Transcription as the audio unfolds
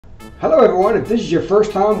Hello everyone, if this is your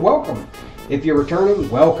first time, welcome. If you're returning,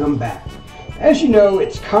 welcome back. As you know,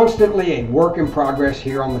 it's constantly a work in progress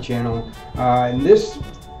here on the channel. In this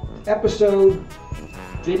episode,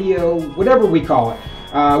 video, whatever we call it,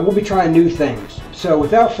 we'll be trying new things. So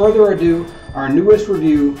without further ado, our newest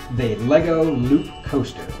review, the Lego Loop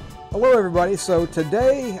Coaster. Hello everybody, so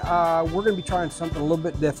today we're going to be trying something a little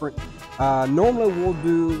bit different. Normally we'll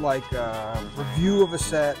do like a review of a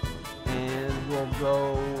set and we'll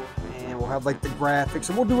go and we'll have like the graphics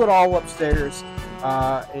and we'll do it all upstairs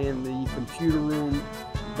in the computer room.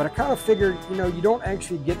 But I kind of figured, you know, you don't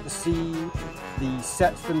actually get to see the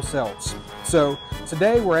sets themselves. So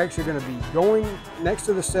today we're actually going to be going next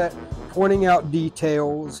to the set, pointing out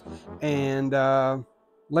details, and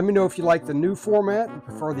let me know if you like the new format, you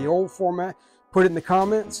prefer the old format. Put it in the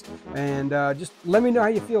comments, and just let me know how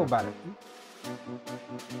you feel about it.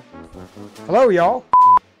 Hello, y'all.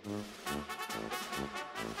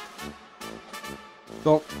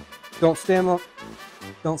 Don't stand on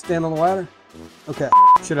the ladder. Okay.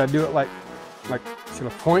 Should I do it like should I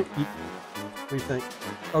point? What do you think?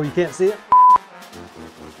 Oh, you can't see it?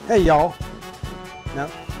 Hey, y'all. No.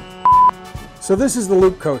 So this is the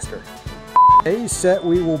Loop Coaster. Today's set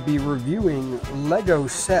we will be reviewing Lego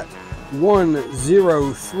set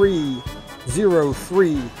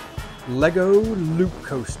 10303 Lego Loop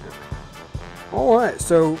Coaster. Alright,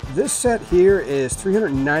 so this set here is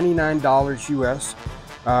 $399 US.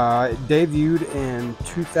 It debuted in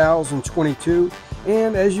 2022,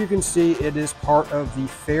 and as you can see, it is part of the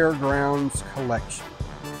Fairgrounds collection.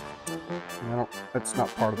 That's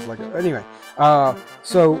not part of Lego. Anyway,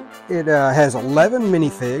 so it has 11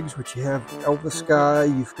 minifigs, which you have Elvis Guy,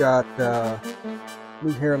 you've got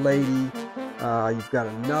Blue Hair Lady, you've got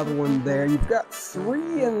another one there, you've got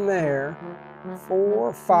 3 in there,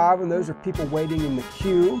 4, 5, and those are people waiting in the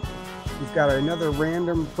queue. You've got another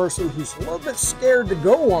random person who's a little bit scared to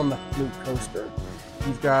go on the Loop Coaster.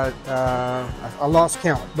 You've got, I lost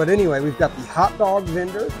count, but anyway, we've got the hot dog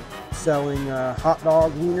vendor selling hot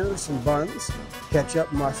dog wieners and buns,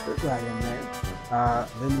 ketchup, mustard right in there.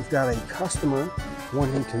 Then you've got a customer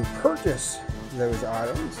wanting to purchase those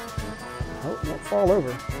items. Oh, don't fall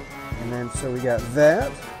over. And then so we got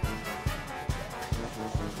that.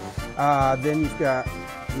 Then you've got the,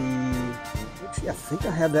 actually I think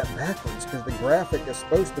I have that backwards because the graphic is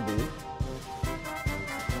supposed to be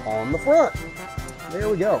on the front. There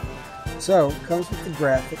we go. So it comes with the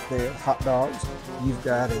graphic there, hot dogs. You've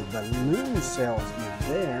got a balloon salesman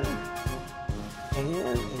there and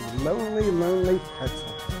a lonely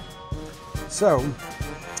pretzel. So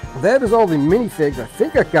that is all the minifigs. I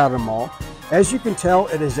think I got them all. As you can tell,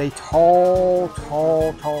 it is a tall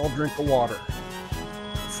drink of water.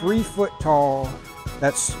 3 foot tall.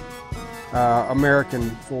 That's American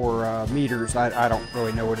for meters. I don't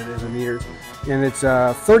really know what it is in meters. And it's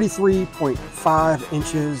 33.5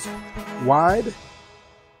 inches wide.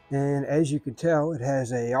 And as you can tell, it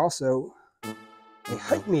has also a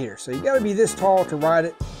height meter. So you got to be this tall to ride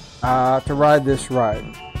it, to ride this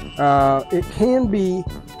ride. It can be,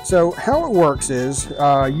 so how it works is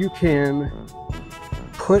you can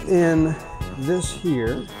put in this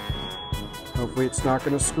here. Hopefully it's not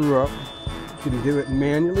going to screw up. You can do it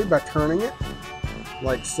manually by turning it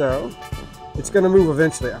like so. It's going to move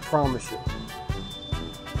eventually, I promise you.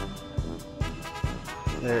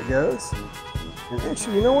 There it goes. And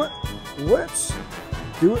actually, you know what? Let's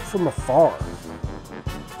do it from afar.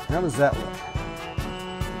 How does that look?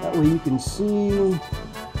 That way you can see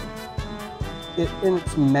it in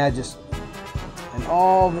its majesty and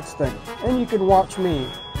all of its things. And you can watch me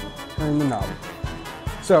turn the knob.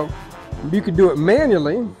 So you could do it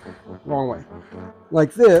manually, wrong way,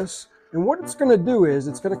 like this. And what it's going to do is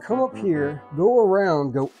it's going to come up here, go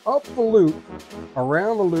around, go up the loop,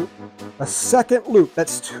 around the loop, a second loop.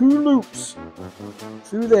 That's 2 loops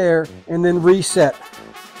through there, and then reset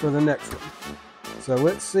for the next one. So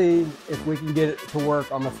let's see if we can get it to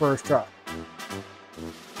work on the first try.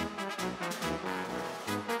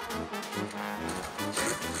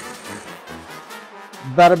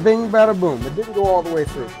 Bada bing, bada boom. It didn't go all the way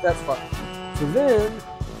through. That's fine. So then,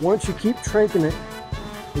 once you keep cranking it,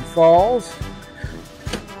 it falls.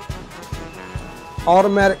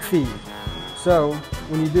 Automatic feed. So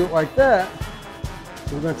when you do it like that,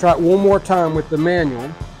 we're going to try it one more time with the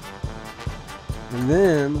manual, and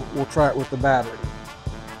then we'll try it with the battery.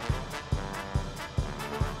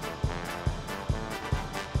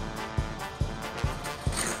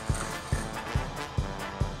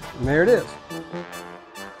 And there it is.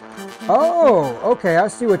 Oh, okay, I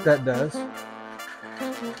see what that does.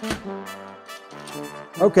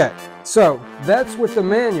 Okay, so that's with the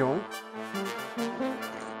manual.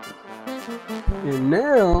 And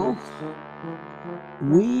now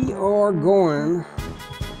we are going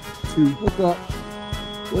to hook up,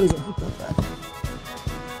 what is it hooked up at?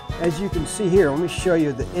 As you can see here, let me show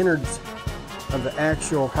you the innards of the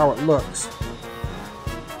actual, how it looks.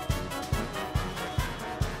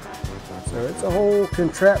 So it's a whole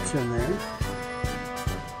contraption there.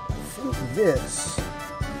 I think this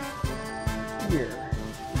here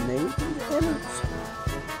may be the innards.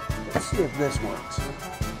 Let's see if this works.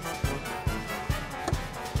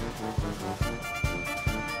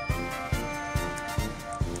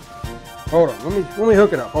 Hold on, let me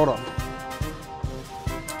hook it up. Hold on.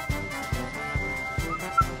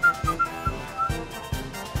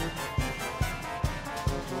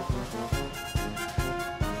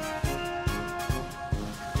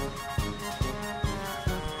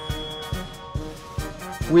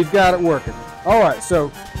 We've got it working. All right, so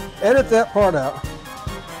edit that part out.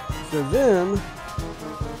 So then,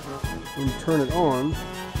 when you turn it on,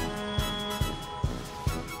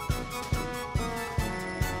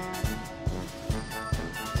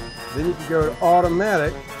 then you can go to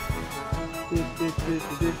automatic,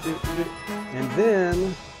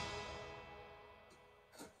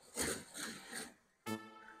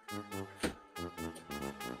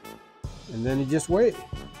 and then you just wait.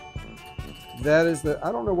 That is the,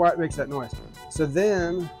 I don't know why it makes that noise. So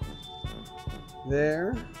then,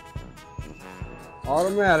 there,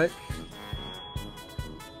 automatic,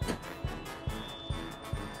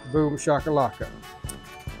 boom shakalaka.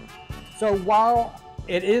 So while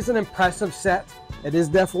it is an impressive set, it is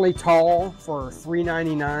definitely tall for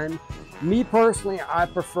 $3.99. Me personally, I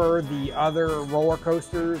prefer the other roller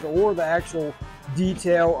coasters or the actual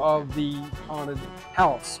detail of the haunted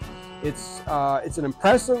house. It's an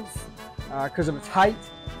impressive, because of its height.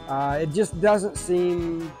 It just doesn't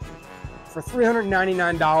seem, for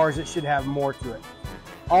 $399, it should have more to it.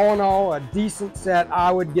 All in all, a decent set. I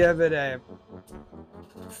would give it a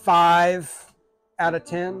 5 out of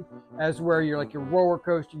 10, as where you're like your roller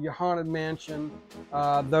coaster, your haunted mansion,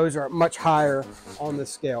 those are much higher on the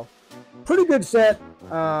scale. Pretty good set,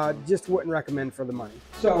 just wouldn't recommend for the money.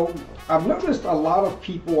 So I've noticed a lot of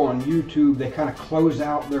people on YouTube, they kind of close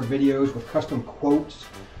out their videos with custom quotes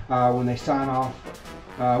when they sign off.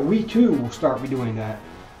 We too will start doing that.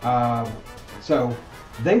 So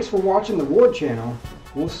thanks for watching the Ward channel.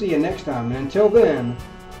 We'll see you next time, and until then,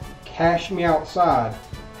 cash me outside.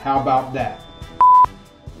 How about that?